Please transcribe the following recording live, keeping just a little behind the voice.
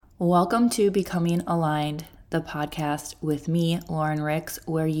Welcome to Becoming Aligned, the podcast with me, Lauren Ricks,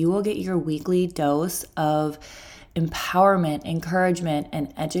 where you will get your weekly dose of empowerment, encouragement,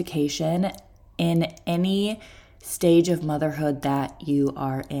 and education in any stage of motherhood that you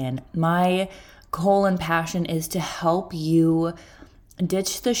are in. My goal and passion is to help you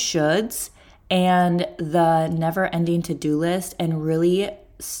ditch the shoulds and the never-ending to-do list and really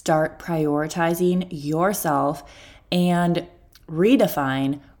start prioritizing yourself and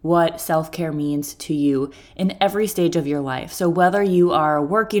redefine what self-care means to you in every stage of your life. So whether you are a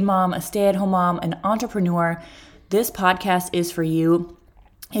working mom, a stay-at-home mom, an entrepreneur, this podcast is for you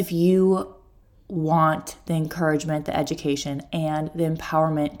if you want the encouragement, the education, and the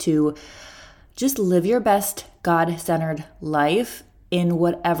empowerment to just live your best God-centered life in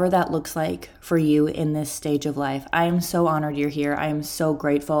whatever that looks like for you in this stage of life. I am so honored you're here. I am so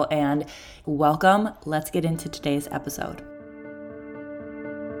grateful and welcome. Let's get into today's episode.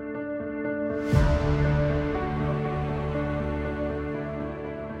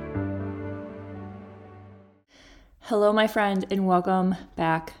 Hello, my friend, and welcome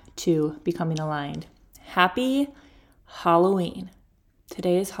back to Becoming Aligned. Happy Halloween.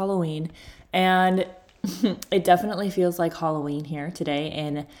 Today is Halloween, and it definitely feels like Halloween here today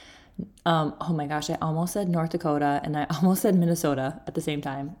in, oh my gosh, I almost said North Dakota, and I almost said Minnesota at the same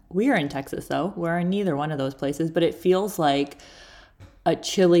time. We are in Texas, though. We're in neither one of those places, but it feels like a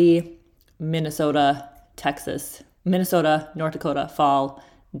chilly Minnesota, North Dakota fall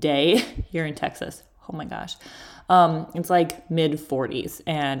day here in Texas. Oh my gosh. It's like mid 40s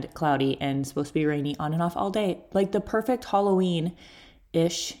and cloudy and supposed to be rainy on and off all day. Like the perfect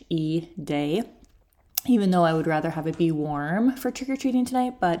Halloween-ish day, even though I would rather have it be warm for trick-or-treating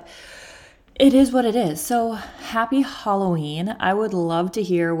tonight, but it is what it is. So happy Halloween. I would love to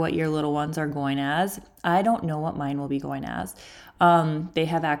hear what your little ones are going as. I don't know what mine will be going as. They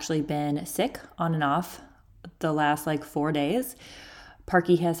have actually been sick on and off the last 4 days.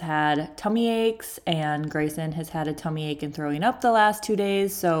 Parky has had tummy aches and Grayson has had a tummy ache and throwing up the last 2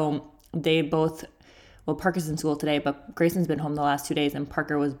 days. So they both, Parker's in school today, but Grayson's been home the last 2 days and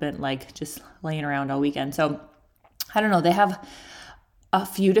Parker was been just laying around all weekend. So I don't know. They have a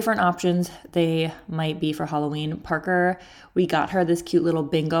few different options they might be for Halloween. Parker, we got her this cute little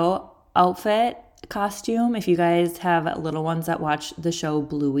bingo outfit costume. If you guys have little ones that watch the show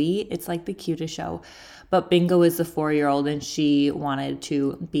Bluey, it's like the cutest show. But Bingo is the 4-year-old and she wanted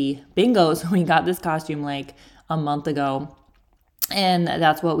to be Bingo. So we got this costume a month ago. And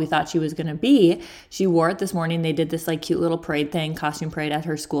that's what we thought she was going to be. She wore it this morning. They did this cute little parade thing, costume parade at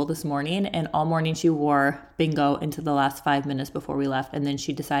her school this morning. And all morning she wore Bingo into the last 5 minutes before we left. And then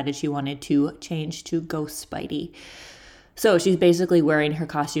she decided she wanted to change to Ghost Spidey. So she's basically wearing her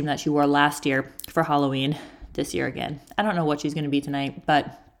costume that she wore last year for Halloween this year again. I don't know what she's going to be tonight,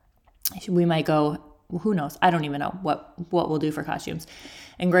 but we might go. Who knows? I don't even know what we'll do for costumes.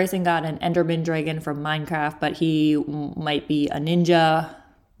 And Grayson got an Enderman dragon from Minecraft, but he might be a ninja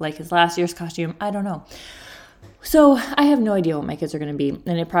like his last year's costume. I don't know. So I have no idea what my kids are going to be.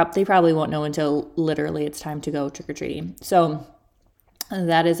 And they probably won't know until literally it's time to go trick-or-treating. So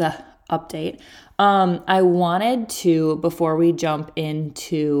that is a update. I wanted to, before we jump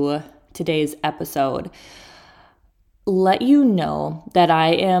into today's episode, let you know that I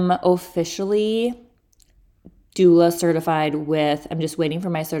am officially doula certified I'm just waiting for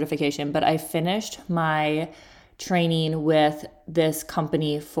my certification, but I finished my training with this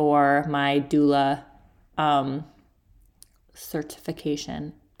company for my doula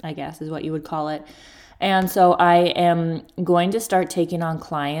certification, I guess is what you would call it. And so I am going to start taking on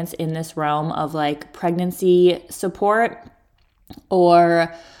clients in this realm of pregnancy support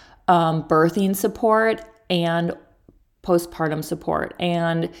or birthing support and postpartum support.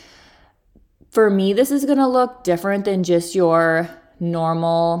 And for me, this is going to look different than just your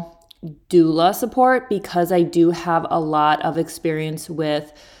normal doula support because I do have a lot of experience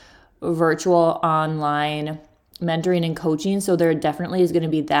with virtual online mentoring and coaching. So there definitely is going to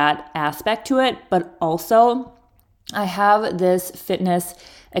be that aspect to it. But also, I have this fitness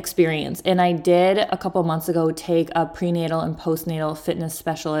experience. And I did a couple months ago take a prenatal and postnatal fitness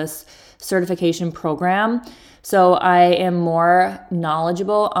specialist certification program. So I am more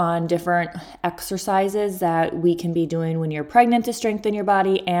knowledgeable on different exercises that we can be doing when you're pregnant to strengthen your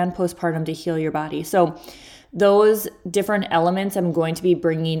body and postpartum to heal your body. So those different elements I'm going to be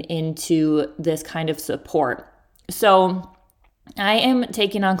bringing into this kind of support. So I am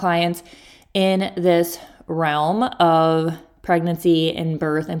taking on clients in this realm of pregnancy and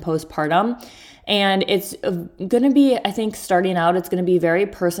birth and postpartum. And it's going to be, I think, starting out, it's going to be very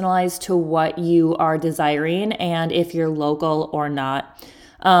personalized to what you are desiring and if you're local or not.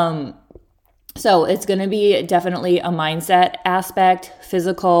 So it's going to be definitely a mindset aspect,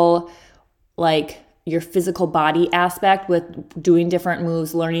 physical, like your physical body aspect with doing different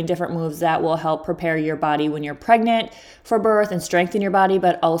moves, learning different moves that will help prepare your body when you're pregnant for birth and strengthen your body,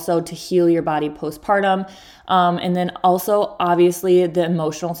 but also to heal your body postpartum. And then also obviously the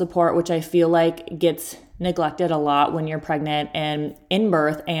emotional support, which I feel like gets neglected a lot when you're pregnant and in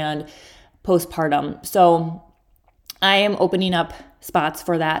birth and postpartum. So I am opening up spots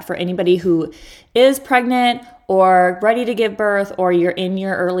for that for anybody who is pregnant or ready to give birth, or you're in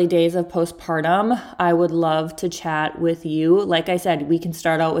your early days of postpartum. I would love to chat with you. Like I said, we can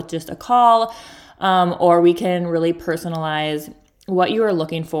start out with just a call, or we can really personalize what you are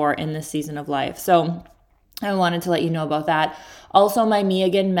looking for in this season of life. So I wanted to let you know about that. Also, my Me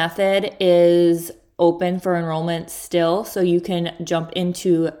Again method is open for enrollment still, so you can jump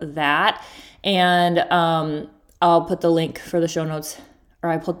into that. And I'll put the link for the show notes, or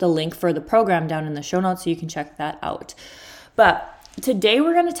I put the link for the program down in the show notes so you can check that out. But today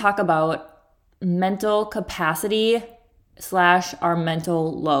we're going to talk about mental capacity / our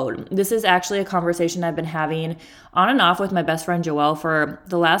mental load. This is actually a conversation I've been having on and off with my best friend Joelle for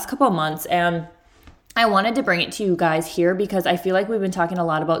the last couple of months. And I wanted to bring it to you guys here because I feel like we've been talking a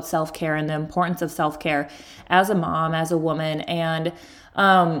lot about self-care and the importance of self-care as a mom, as a woman. And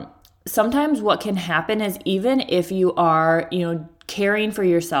sometimes what can happen is even if you are, caring for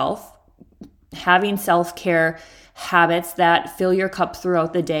yourself, having self-care habits that fill your cup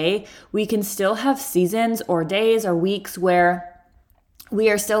throughout the day, we can still have seasons or days or weeks where we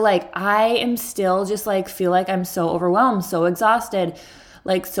are still like, I am still just like, feel like I'm so overwhelmed, so exhausted,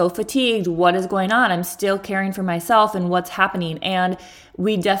 like so fatigued. What is going on? I'm still caring for myself and what's happening. And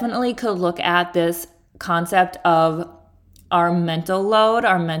we definitely could look at this concept of our mental load,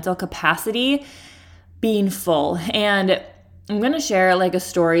 our mental capacity being full. And I'm going to share like a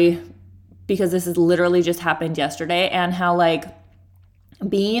story because this has literally just happened yesterday, and how like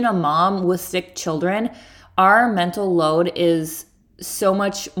being a mom with sick children, our mental load is so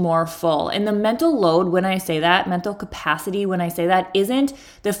much more full. And the mental load, when I say that, mental capacity, when I say that, isn't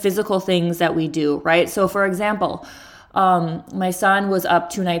the physical things that we do, right? So for example, my son was up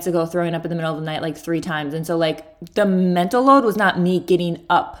 2 nights ago throwing up in the middle of the night like 3 times. And so like the mental load was not me getting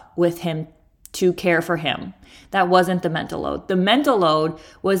up with him to care for him. That wasn't the mental load. The mental load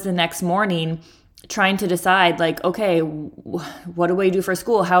was the next morning trying to decide like, okay, what do I do for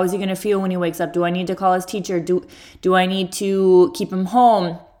school? How is he going to feel when he wakes up? Do I need to call his teacher? Do I need to keep him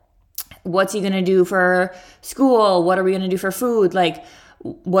home? What's he going to do for school? What are we going to do for food? Like,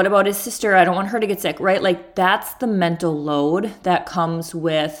 what about his sister? I don't want her to get sick, right? Like that's the mental load that comes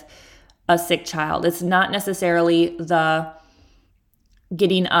with a sick child. It's not necessarily the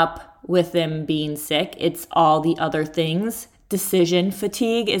getting up with them being sick. It's all the other things. Decision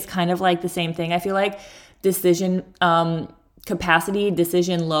fatigue is kind of like the same thing. I feel like decision capacity,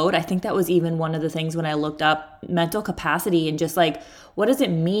 decision load. I think that was even one of the things when I looked up mental capacity and just like, what does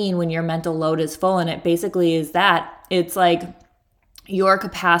it mean when your mental load is full? And it basically is that it's like your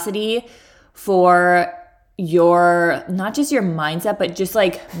capacity for your, not just your mindset, but just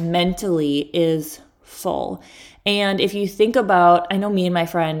like mentally is full. And if you think about, I know me and my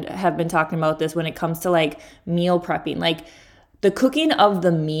friend have been talking about this when it comes to like meal prepping, like the cooking of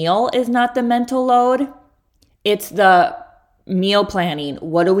the meal is not the mental load. It's the meal planning.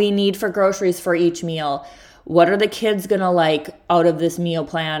 What do we need for groceries for each meal? What are the kids going to like out of this meal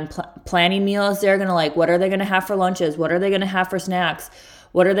plan? Planning meals they're going to like. What are they going to have for lunches? What are they going to have for snacks?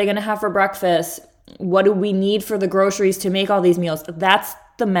 What are they going to have for breakfast? What do we need for the groceries to make all these meals? That's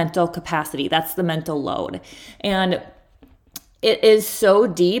the mental capacity. That's the mental load. And it is so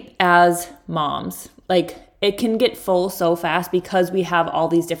deep as moms. Like it can get full so fast because we have all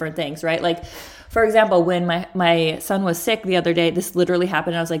these different things, right? Like for example, when my son was sick the other day, this literally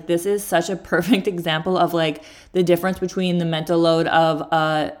happened. I was like, this is such a perfect example of like the difference between the mental load of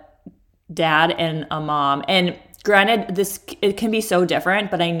a dad and a mom. And granted, it can be so different,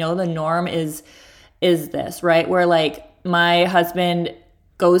 but I know the norm is this, right? Where like my husband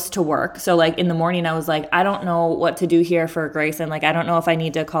goes to work. So like in the morning, I was like, I don't know what to do here for Grayson. Like, I don't know if I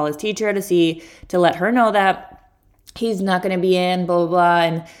need to call his teacher to let her know that he's not going to be in, blah, blah, blah.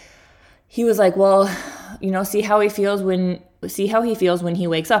 And he was like, well, see how he feels when he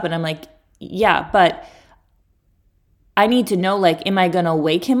wakes up. And I'm like, yeah, but I need to know, like, am I going to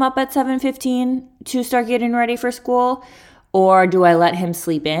wake him up at 7:15 to start getting ready for school? Or do I let him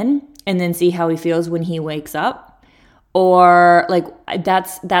sleep in and then see how he feels when he wakes up? Or like,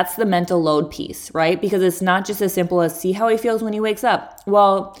 that's the mental load piece, right? Because it's not just as simple as see how he feels when he wakes up.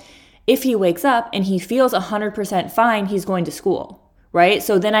 Well, if he wakes up and he feels 100% fine, he's going to school, right?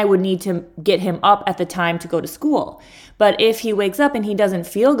 So then I would need to get him up at the time to go to school. But if he wakes up and he doesn't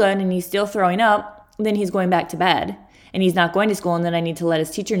feel good and he's still throwing up, then he's going back to bed and he's not going to school. And then I need to let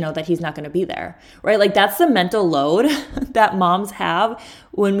his teacher know that he's not going to be there, right? Like that's the mental load that moms have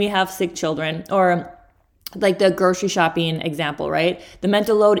when we have sick children, or like the grocery shopping example, right? The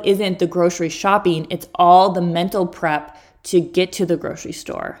mental load isn't the grocery shopping. It's all the mental prep to get to the grocery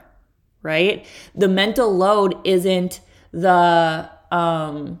store, right? The mental load isn't the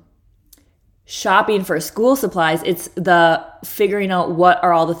shopping for school supplies. It's the figuring out what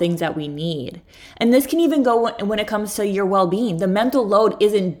are all the things that we need. And this can even go when it comes to your well-being. The mental load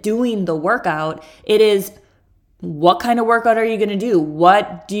isn't doing the workout. It is, what kind of workout are you going to do?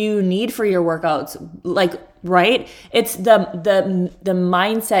 What do you need for your workouts? Like, right? It's the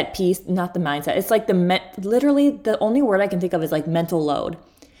mindset piece, not the mindset. It's like literally the only word I can think of is like mental load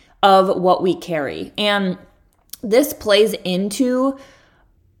of what we carry. And this plays into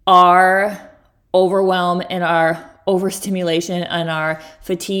our overwhelm and our overstimulation and our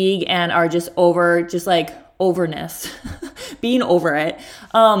fatigue and our just overness, being over it.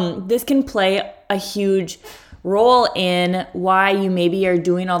 This can play a huge role in why you maybe are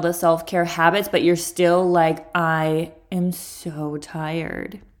doing all the self-care habits, but you're still like, I am so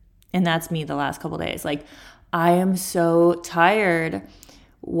tired. And that's me the last couple of days. Like, I am so tired.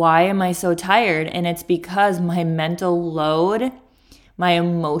 Why am I so tired? And it's because my mental load, my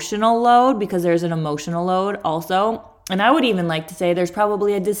emotional load, because there's an emotional load also. And I would even like to say there's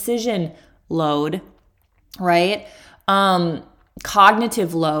probably a decision load, right?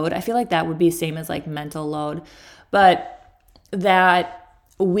 Cognitive load. I feel like that would be the same as like mental load, but that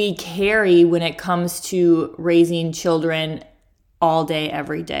we carry when it comes to raising children all day,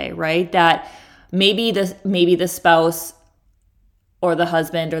 every day, right? That maybe the spouse or the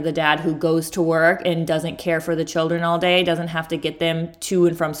husband or the dad who goes to work and doesn't care for the children all day, doesn't have to get them to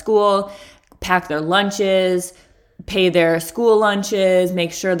and from school, pack their lunches, pay their school lunches,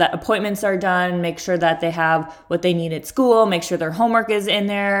 make sure that appointments are done, make sure that they have what they need at school, make sure their homework is in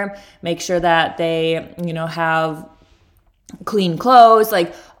there, make sure that they, have clean clothes,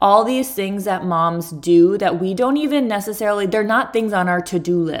 like all these things that moms do that we don't even necessarily, they're not things on our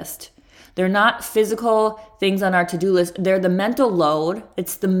to-do list. They're not physical things on our to-do list. They're the mental load.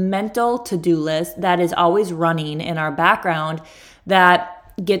 It's the mental to-do list that is always running in our background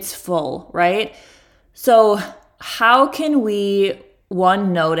that gets full, right? So how can we,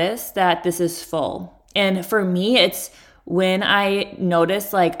 one, notice that this is full? And for me, it's when I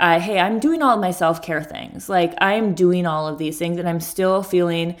notice like, I'm doing all of my self-care things. Like I'm doing all of these things and I'm still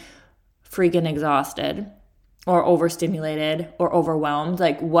feeling freaking exhausted or overstimulated or overwhelmed.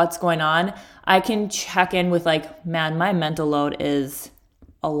 Like what's going on? I can check in with like, man, my mental load is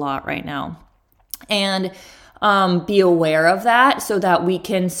a lot right now. And be aware of that so that we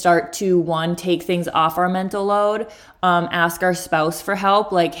can start to, one, take things off our mental load, ask our spouse for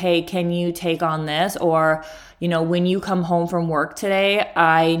help, like, hey, can you take on this? Or, when you come home from work today,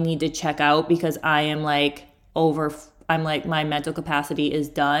 I need to check out because I am like my mental capacity is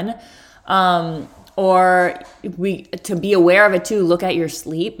done. Or to be aware of it too, look at your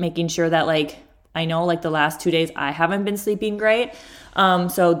sleep, making sure that like, I know like the last 2 days I haven't been sleeping great.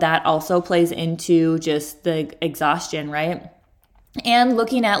 So that also plays into just the exhaustion, right? And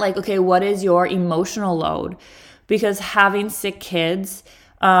looking at like, okay, what is your emotional load? Because having sick kids,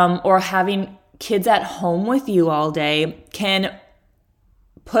 or having kids at home with you all day can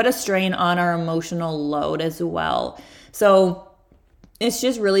put a strain on our emotional load as well. So it's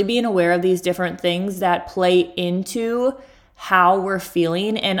just really being aware of these different things that play into how we're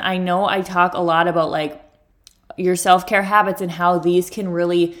feeling. And I know I talk a lot about like your self-care habits and how these can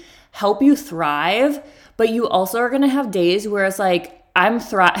really help you thrive, but you also are going to have days where it's like,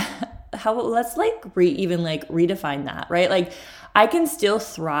 let's like redefine that, right? Like I can still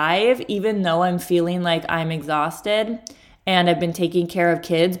thrive even though I'm feeling like I'm exhausted and I've been taking care of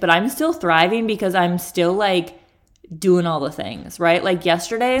kids, but I'm still thriving because I'm still like doing all the things, right? Like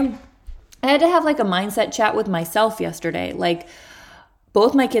yesterday, I had to have like a mindset chat with myself yesterday. Like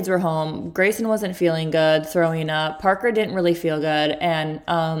both my kids were home. Grayson wasn't feeling good, throwing up. Parker didn't really feel good. And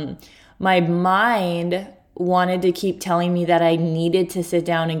my mind wanted to keep telling me that I needed to sit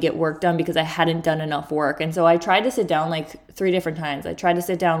down and get work done because I hadn't done enough work. And so I tried to sit down like 3 different times. I tried to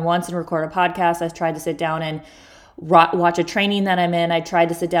sit down once and record a podcast. I tried to sit down and watch a training that I'm in. I tried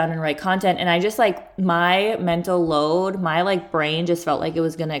to sit down and write content. And I just like my mental load, my like brain just felt like it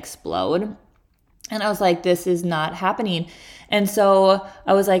was going to explode. And I was like, this is not happening. And so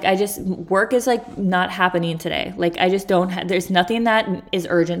I was like, work is like not happening today. Like I just don't, there's nothing that is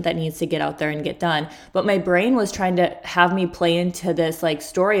urgent that needs to get out there and get done. But my brain was trying to have me play into this like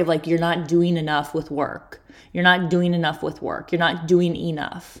story of like, you're not doing enough with work. You're not doing enough with work. You're not doing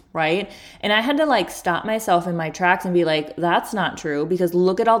enough, right? And I had to like stop myself in my tracks and be like, that's not true, because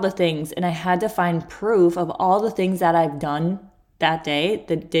look at all the things. And I had to find proof of all the things that I've done that day,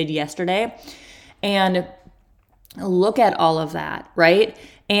 that did yesterday, and look at all of that, right?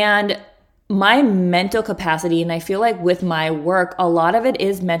 And my mental capacity, and I feel like with my work, a lot of it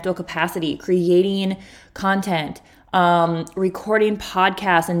is mental capacity, creating content, recording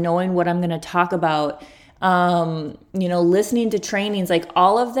podcasts and knowing what I'm going to talk about, listening to trainings, like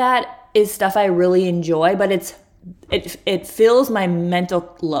all of that is stuff I really enjoy, but it fills my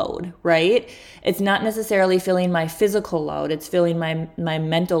mental load, right? It's not necessarily filling my physical load. It's filling my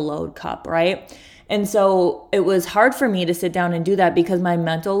mental load cup, right? And so it was hard for me to sit down and do that because my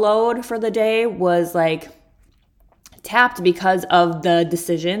mental load for the day was like tapped because of the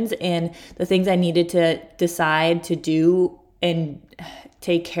decisions and the things I needed to decide to do and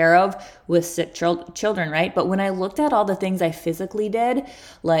take care of with sick children, right? But when I looked at all the things I physically did,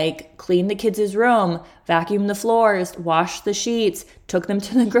 like clean the kids' room, vacuum the floors, wash the sheets, took them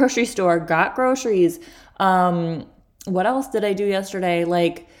to the grocery store, got groceries. What else did I do yesterday?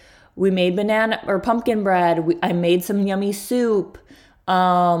 Like we made banana or pumpkin bread. I made some yummy soup.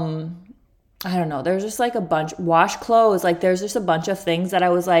 I don't know. There's just like a bunch, wash clothes. Like there's just a bunch of things that I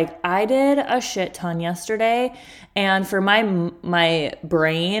was like, I did a shit ton yesterday. And for my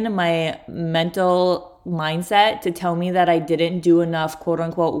brain, my mental mindset to tell me that I didn't do enough quote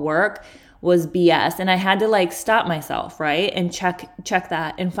unquote work was BS. And I had to like stop myself, right? And check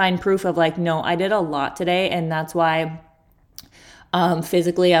that and find proof of like, no, I did a lot today. And that's why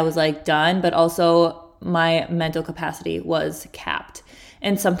physically I was like done, but also my mental capacity was capped.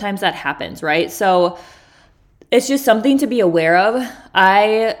 And sometimes that happens, right? So it's just something to be aware of.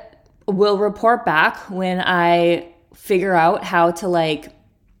 I will report back when I figure out how to like,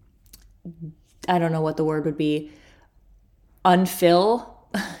 I don't know what the word would be, unfill,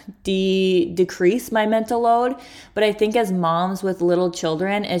 decrease my mental load. But I think as moms with little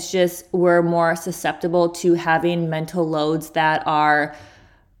children, it's just we're more susceptible to having mental loads that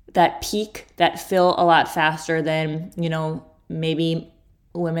peak, that fill a lot faster than, maybe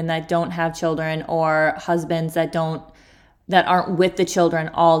women that don't have children or husbands that aren't with the children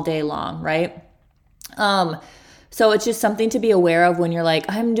all day long, right? So it's just something to be aware of when you're like,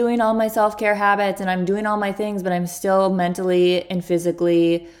 I'm doing all my self-care habits and I'm doing all my things, but I'm still mentally and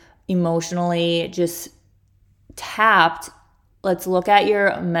physically, emotionally just tapped. Let's look at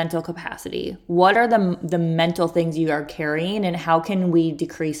your mental capacity. What are the mental things you are carrying and how can we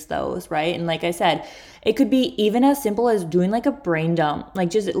decrease those, right? And like I said, it could be even as simple as doing like a brain dump, like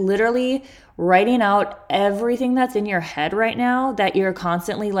just literally writing out everything that's in your head right now that you're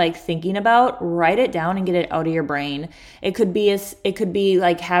constantly like thinking about. Write it down and get it out of your brain. It could be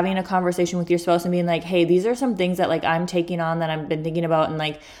like having a conversation with your spouse and being like, hey, these are some things that like I'm taking on that I've been thinking about and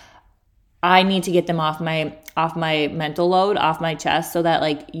like I need to get them off my mental load, off my chest, so that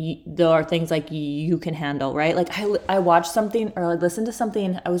like there are things like you can handle, right? Like I watched something or I listened to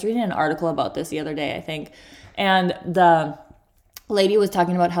something. I was reading an article about this the other day, I think, and the lady was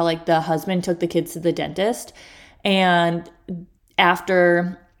talking about how like the husband took the kids to the dentist, and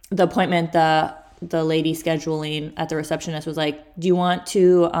after the appointment, the lady scheduling at the receptionist was like, do you want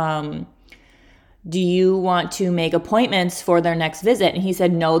to make appointments for their next visit? And he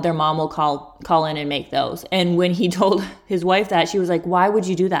said, no, their mom will call in and make those. And when he told his wife that, she was like, why would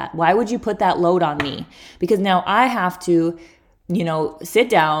you do that? Why would you put that load on me? Because now I have to, sit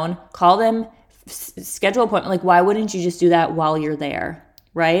down, call them, schedule an appointment. Like, why wouldn't you just do that while you're there?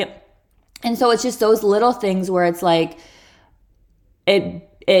 Right. And so it's just those little things where it's like,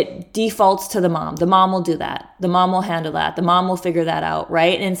 it defaults to the mom. The mom will do that. The mom will handle that. The mom will figure that out,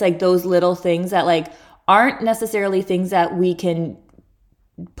 right? And it's like those little things that like aren't necessarily things that we can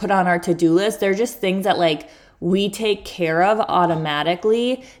put on our to-do list. They're just things that like we take care of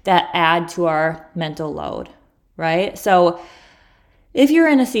automatically that add to our mental load, right? So if you're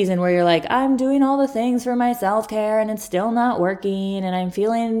in a season where you're like, I'm doing all the things for my self-care and it's still not working and I'm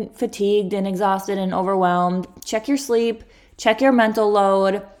feeling fatigued and exhausted and overwhelmed, check your sleep, check your mental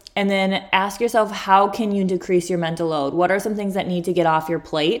load, and then ask yourself, how can you decrease your mental load? What are some things that need to get off your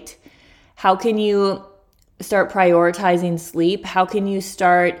plate? How can you start prioritizing sleep? How can you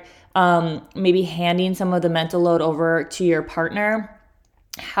start maybe handing some of the mental load over to your partner?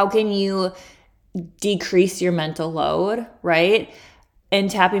 How can you decrease your mental load, right? and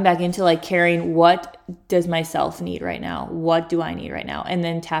tapping back into like caring, what does myself need right now? What do I need right now? And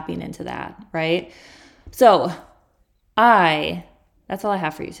then tapping into that, right? So that's all I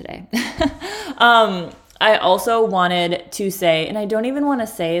have for you today. I also wanted to say, and I don't even want to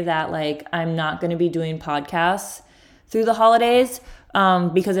say that like I'm not going to be doing podcasts through the holidays,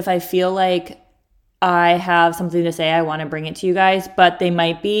 because if I feel like I have something to say, I want to bring it to you guys, but they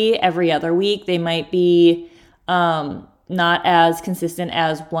might be every other week. They might be not as consistent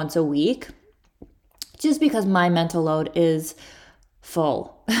as once a week, just because my mental load is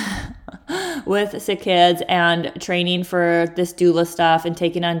full with sick kids and training for this doula stuff and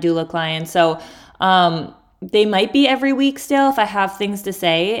taking on doula clients. So they might be every week still if I have things to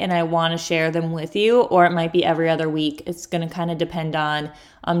say and I want to share them with you, or it might be every other week. It's going to kind of depend on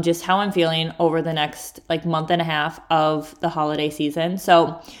just how I'm feeling over the next like month and a half of the holiday season.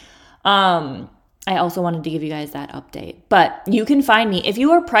 So I also wanted to give you guys that update. But you can find me if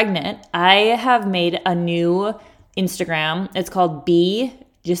you are pregnant. I have made a new Instagram. It's called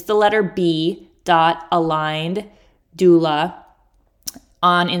just the letter B aligned doula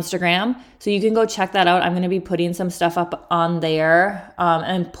on Instagram. So you can go check that out. I'm going to be putting some stuff up on there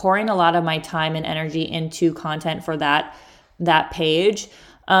and pouring a lot of my time and energy into content for that page.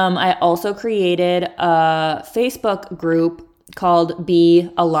 I also created a Facebook group called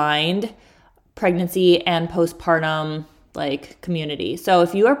Be Aligned Pregnancy and Postpartum like community. So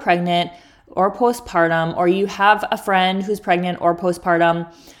if you are pregnant or postpartum, or you have a friend who's pregnant or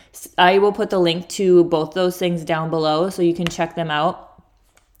postpartum, I will put the link to both those things down below so you can check them out.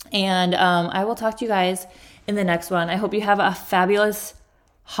 And I will talk to you guys in the next one. I hope you have a fabulous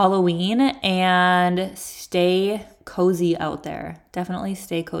Halloween and stay cozy out there. Definitely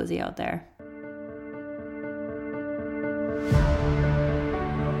stay cozy out there.